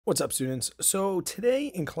What's up, students? So today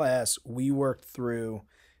in class, we worked through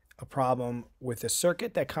a problem with a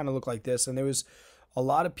circuit that kind of looked like this, and there was a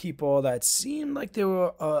lot of people that seemed like they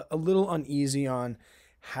were a little uneasy on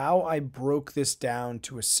how I broke this down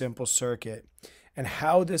to a simple circuit and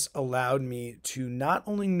how this allowed me to not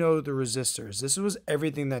only know the resistors, this was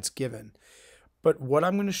everything that's given, but what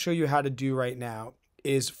I'm going to show you how to do right now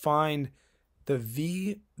is find the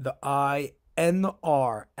V, the I, and the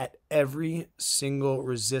R at every single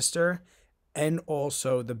resistor and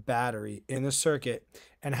also the battery in the circuit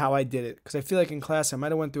and how I did it. Because I feel like in class I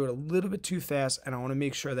might have went through it a little bit too fast and I want to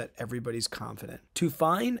make sure that everybody's confident. To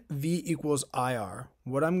find V equals IR,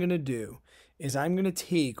 what I'm going to do is I'm going to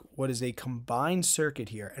take what is a combined circuit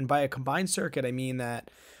here. And by a combined circuit, I mean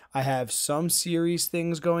that I have some series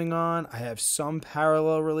things going on. I have some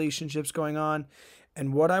parallel relationships going on.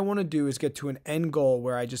 And what I want to do is get to an end goal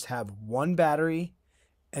where I just have one battery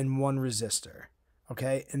and one resistor,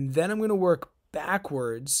 okay? And then I'm going to work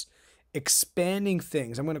backwards, expanding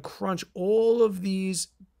things. I'm going to crunch all of these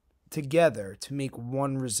together to make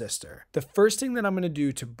one resistor. The first thing that I'm going to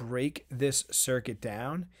do to break this circuit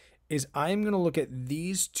down is I'm going to look at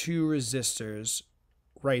these two resistors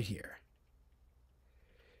right here.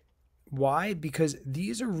 Why? Because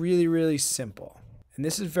these are really, really simple. And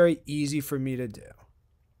this is very easy for me to do.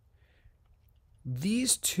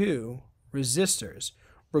 These two resistors,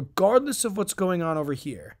 regardless of what's going on over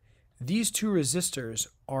here, these two resistors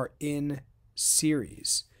are in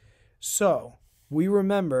series. So we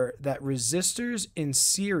remember that resistors in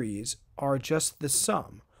series are just the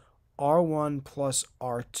sum, R1 plus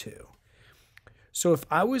R2. So if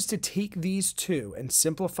I was to take these two and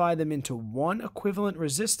simplify them into one equivalent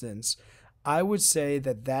resistance, I would say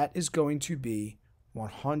that that is going to be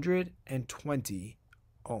 120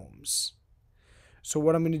 ohms. So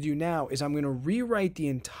what I'm going to do now is I'm going to rewrite the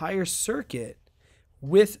entire circuit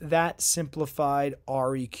with that simplified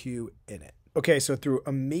REQ in it. Okay, so through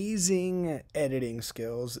amazing editing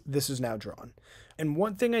skills, this is now drawn. And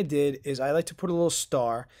one thing I did is I like to put a little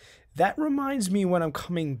star. That reminds me when I'm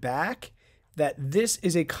coming back that this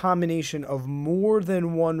is a combination of more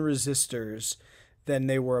than one resistors than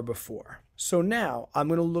they were before. So now I'm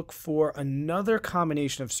going to look for another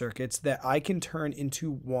combination of circuits that I can turn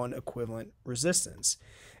into one equivalent resistance.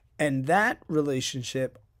 And that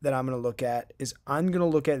relationship that I'm going to look at is I'm going to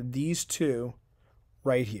look at these two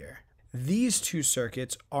right here. These two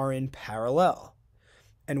circuits are in parallel.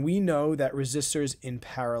 And we know that resistors in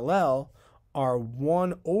parallel are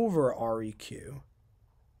 1 over REQ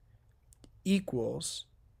equals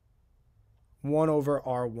 1 over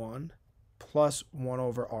R1 plus 1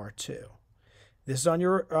 over R2. This is on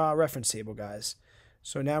your reference table, guys.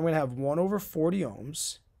 So now I'm going to have 1 over 40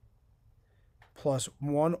 ohms plus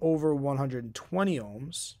 1 over 120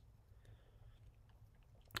 ohms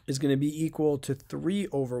is going to be equal to 3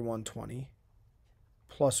 over 120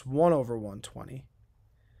 plus 1 over 120.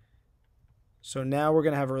 So now we're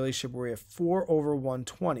going to have a relationship where we have 4 over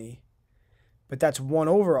 120, but that's 1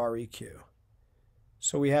 over REQ.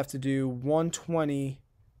 So we have to do 120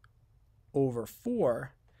 over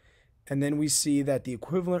 4. And then we see that the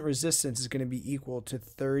equivalent resistance is going to be equal to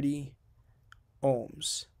 30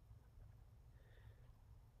 ohms.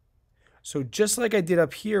 So just like I did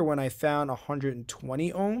up here when I found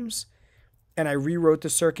 120 ohms, and I rewrote the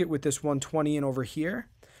circuit with this 120 in over here,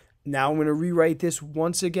 now I'm going to rewrite this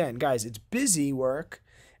once again. Guys, it's busy work,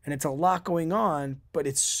 and it's a lot going on, but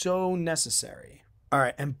it's so necessary. All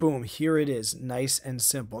right, and boom, here it is, nice and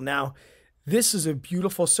simple. Now, this is a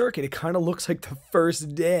beautiful circuit. It kind of looks like the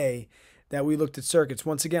first day that we looked at circuits.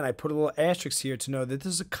 Once again, I put a little asterisk here to know that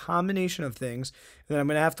this is a combination of things, and then I'm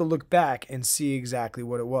going to have to look back and see exactly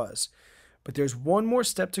what it was. But there's one more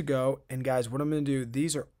step to go, and guys, what I'm going to do,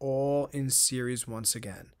 these are all in series once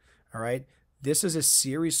again, all right? This is a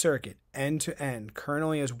series circuit, end to end, current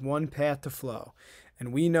only has one path to flow,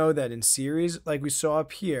 and we know that in series, like we saw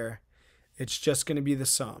up here, it's just going to be the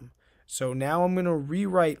sum. So now I'm going to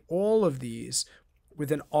rewrite all of these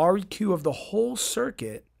with an REQ of the whole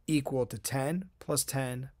circuit equal to 10 plus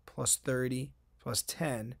 10 plus 30 plus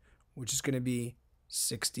 10, which is going to be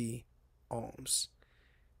 60 ohms.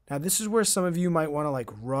 Now this is where some of you might want to like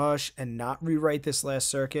rush and not rewrite this last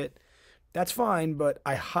circuit. That's fine, but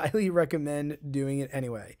I highly recommend doing it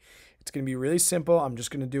anyway. It's going to be really simple. I'm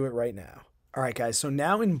just going to do it right now. All right, guys. So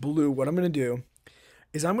now in blue, what I'm going to do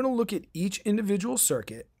is I'm going to look at each individual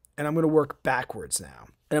circuit and I'm going to work backwards now.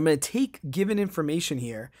 And I'm going to take given information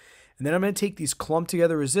here, and then I'm going to take these clumped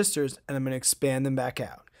together resistors and I'm going to expand them back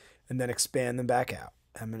out, and then expand them back out.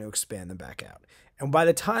 I'm going to expand them back out. And by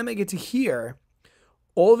the time I get to here,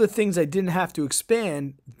 all the things I didn't have to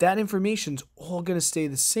expand, that information's all going to stay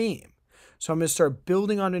the same. So I'm going to start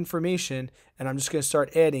building on information, and I'm just going to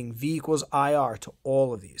start adding V equals IR to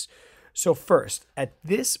all of these. So first, at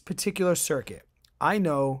this particular circuit, I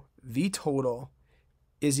know V total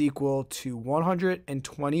is equal to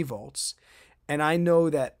 120 volts, and I know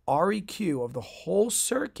that REQ of the whole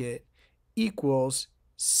circuit equals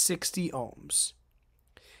 60 ohms.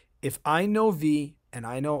 If I know V and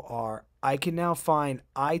I know R, I can now find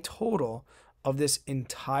I total of this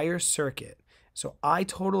entire circuit. So I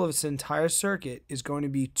total of this entire circuit is going to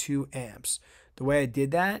be 2 amps. The way I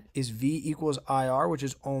did that is V equals IR, which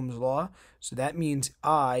is Ohm's law. So that means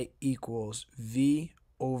I equals V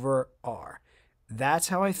over R. That's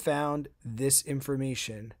how I found this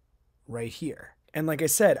information right here. And like I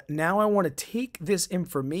said, now I want to take this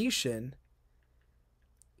information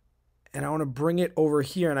and I want to bring it over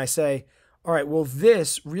here, and I say, all right, well,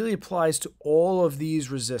 this really applies to all of these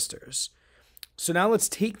resistors. So now let's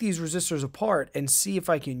take these resistors apart and see if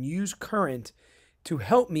I can use current to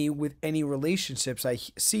help me with any relationships I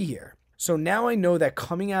see here. So now I know that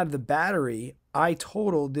coming out of the battery, I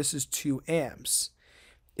total, this is 2 amps.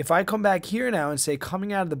 If I come back here now and say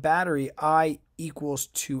coming out of the battery, I equals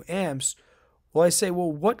 2 amps, well, I say,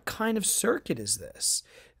 well, what kind of circuit is this?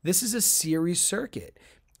 This is a series circuit.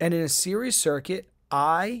 And in a series circuit,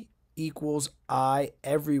 I equals I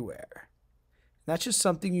everywhere. That's just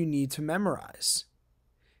something you need to memorize.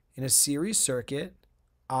 In a series circuit,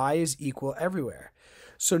 I is equal everywhere.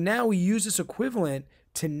 So now we use this equivalent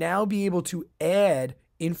to now be able to add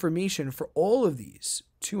information for all of these.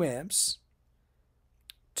 2 amps,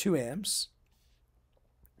 2 amps,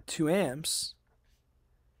 2 amps,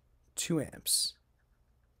 2 amps,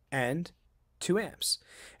 and 2 amps.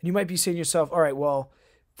 And you might be saying to yourself, all right, well,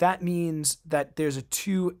 that means that there's a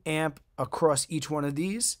 2 amp across each one of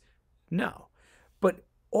these? No. But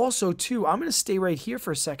also, too, I'm going to stay right here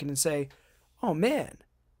for a second and say, oh, man,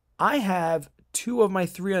 I have 2 of my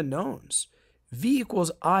 3 unknowns. V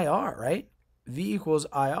equals IR, right? V equals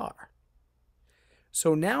IR.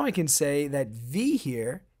 So now I can say that V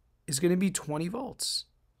here is going to be 20 volts.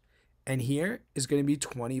 And here is going to be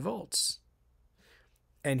 20 volts.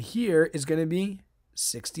 And here is going to be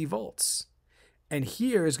 60 volts. And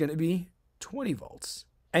here is going to be 20 volts.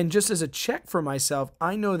 And just as a check for myself,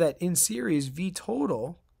 I know that in series, V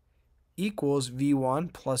total equals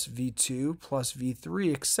V1 plus V2 plus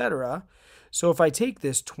V3, etc. So if I take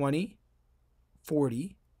this 20,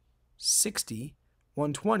 40, 60,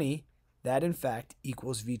 120, that in fact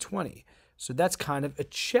equals V20. So that's kind of a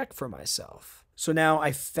check for myself. So now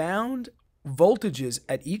I found voltages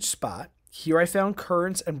at each spot. Here I found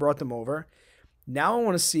currents and brought them over. Now I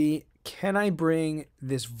want to see, can I bring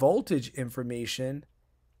this voltage information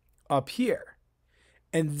up here?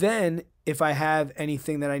 And then if I have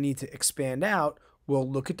anything that I need to expand out, we'll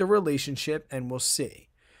look at the relationship and we'll see.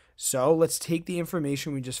 So let's take the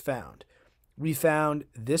information we just found. We found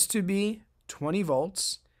this to be 20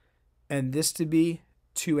 volts and this to be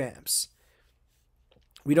 2 amps.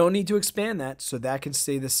 We don't need to expand that, so that can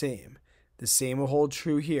stay the same. The same will hold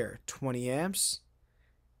true here, 20 amps,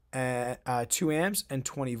 2 amps and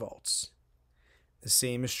 20 volts. The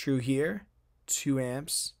same is true here, 2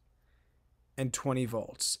 amps and 20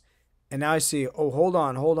 volts. And now I see, oh, hold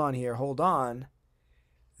on here, hold on.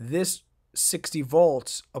 This 60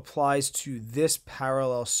 volts applies to this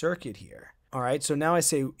parallel circuit here. All right, so now I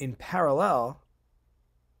say in parallel,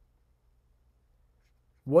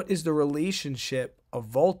 what is the relationship of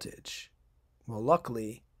voltage? Well,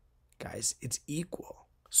 luckily, guys, it's equal.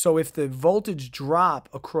 So if the voltage drop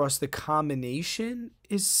across the combination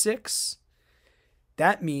is 6,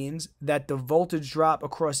 that means that the voltage drop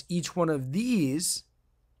across each one of these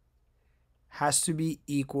has to be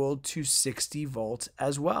equal to 60 volts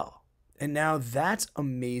as well. And now that's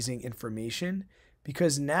amazing information,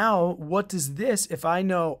 because now what does this, if I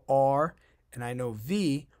know R and I know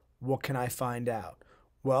V, what can I find out?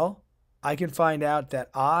 Well, I can find out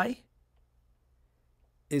that I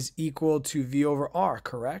is equal to V over R,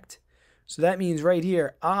 correct? So that means right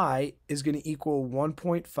here, I is going to equal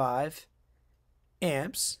 1.5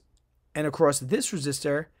 amps. And across this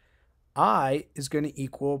resistor, I is going to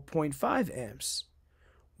equal 0.5 amps,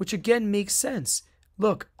 which again makes sense.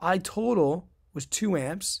 Look, I total was 2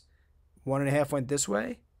 amps. 1.5 went this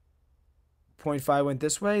way. 0.5 went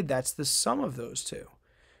this way. That's the sum of those two.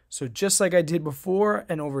 So just like I did before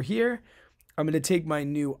and over here, I'm going to take my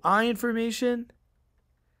new I information.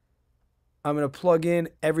 I'm going to plug in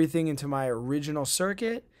everything into my original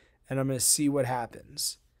circuit, and I'm going to see what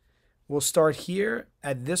happens. We'll start here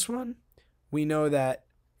at this one. We know that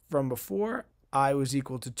from before, I was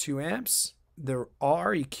equal to 2 amps. the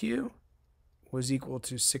REQ was equal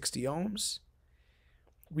to 60 ohms.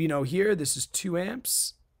 We know here this is 2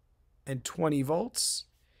 amps and 20 volts.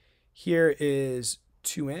 Here is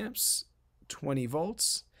 2 amps, 20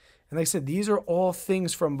 volts. And like I said, these are all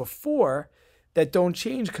things from before that don't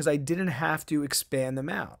change because I didn't have to expand them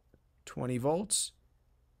out. 20 volts,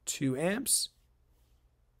 2 amps.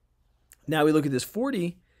 Now we look at this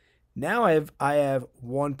 40. Now I have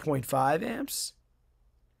 1.5 amps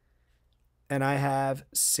and I have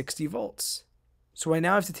 60 volts. So I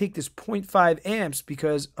now have to take this 0.5 amps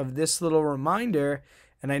because of this little reminder,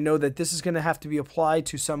 and I know that this is going to have to be applied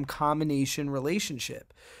to some combination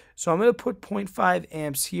relationship. So I'm going to put 0.5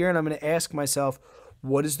 amps here, and I'm going to ask myself,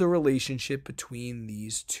 what is the relationship between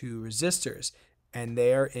these two resistors? And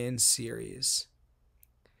they are in series.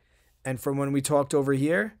 And from when we talked over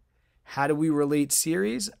here, how do we relate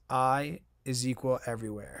series? I is equal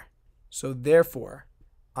everywhere. So therefore,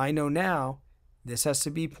 I know now this has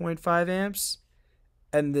to be 0.5 amps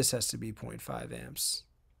and this has to be 0.5 amps.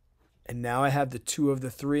 And now I have the 2 of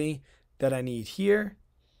the 3 that I need here.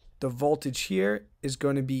 The voltage here is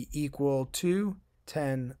going to be equal to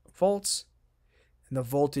 10 volts. And the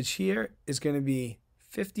voltage here is going to be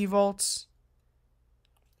 50 volts.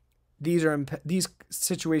 These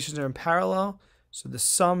situations are in parallel, so the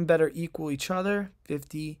sum better equal each other.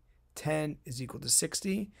 50, 10 is equal to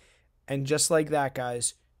 60. And just like that,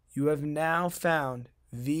 guys, you have now found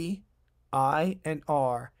V, I, and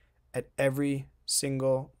R at every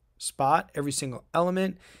single spot, every single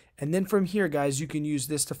element. And then from here, guys, you can use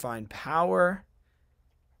this to find power.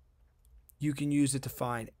 You can use it to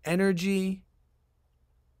find energy.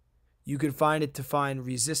 You can find it to find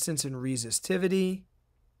resistance and resistivity.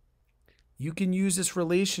 You can use this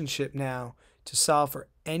relationship now to solve for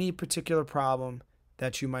any particular problem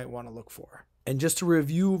that you might want to look for. And just to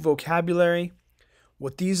review vocabulary,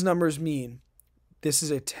 what these numbers mean, this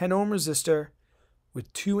is a 10 ohm resistor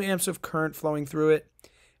with 2 amps of current flowing through it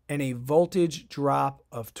and a voltage drop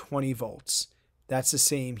of 20 volts. That's the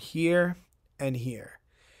same here and here.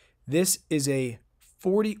 This is a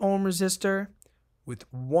 40 ohm resistor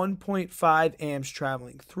with 1.5 amps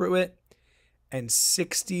traveling through it and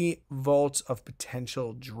 60 volts of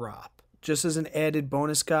potential drop. Just as an added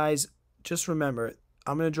bonus, guys, just remember,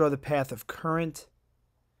 I'm going to draw the path of current.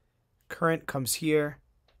 Current comes here.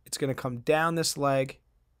 It's going to come down this leg.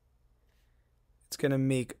 It's going to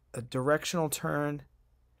make a directional turn.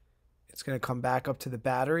 It's going to come back up to the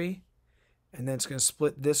battery. And then it's going to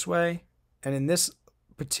split this way. And in this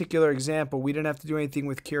particular example, we didn't have to do anything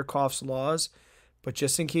with Kirchhoff's laws. But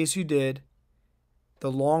just in case you did,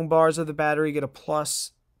 the long bars of the battery get a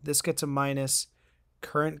plus. This gets a minus.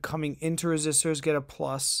 Current coming into resistors get a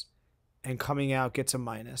plus. And coming out gets a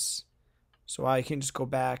minus. So I can just go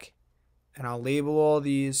back and I'll label all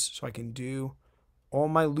these so I can do all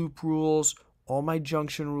my loop rules, all my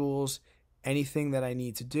junction rules, anything that I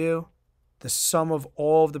need to do. The sum of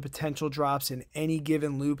all of the potential drops in any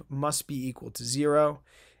given loop must be equal to 0.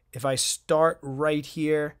 If I start right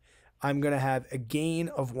here, I'm going to have a gain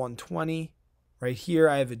of 120. Right here,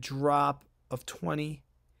 I have a drop of 20.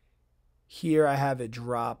 Here, I have a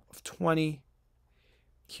drop of 20.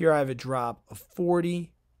 Here, I have a drop of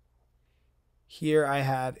 40. Here, I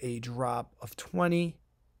have a drop of 20.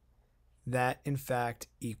 That, in fact,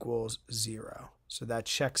 equals 0. So that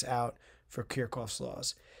checks out for Kirchhoff's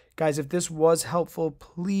laws. Guys, if this was helpful,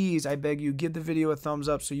 please, I beg you, give the video a thumbs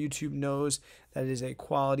up so YouTube knows that it is a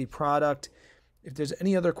quality product. If there's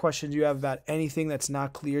any other questions you have about anything that's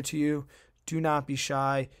not clear to you, do not be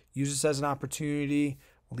shy. Use this as an opportunity.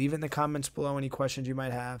 Leave it in the comments below any questions you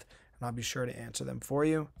might have, and I'll be sure to answer them for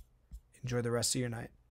you. Enjoy the rest of your night.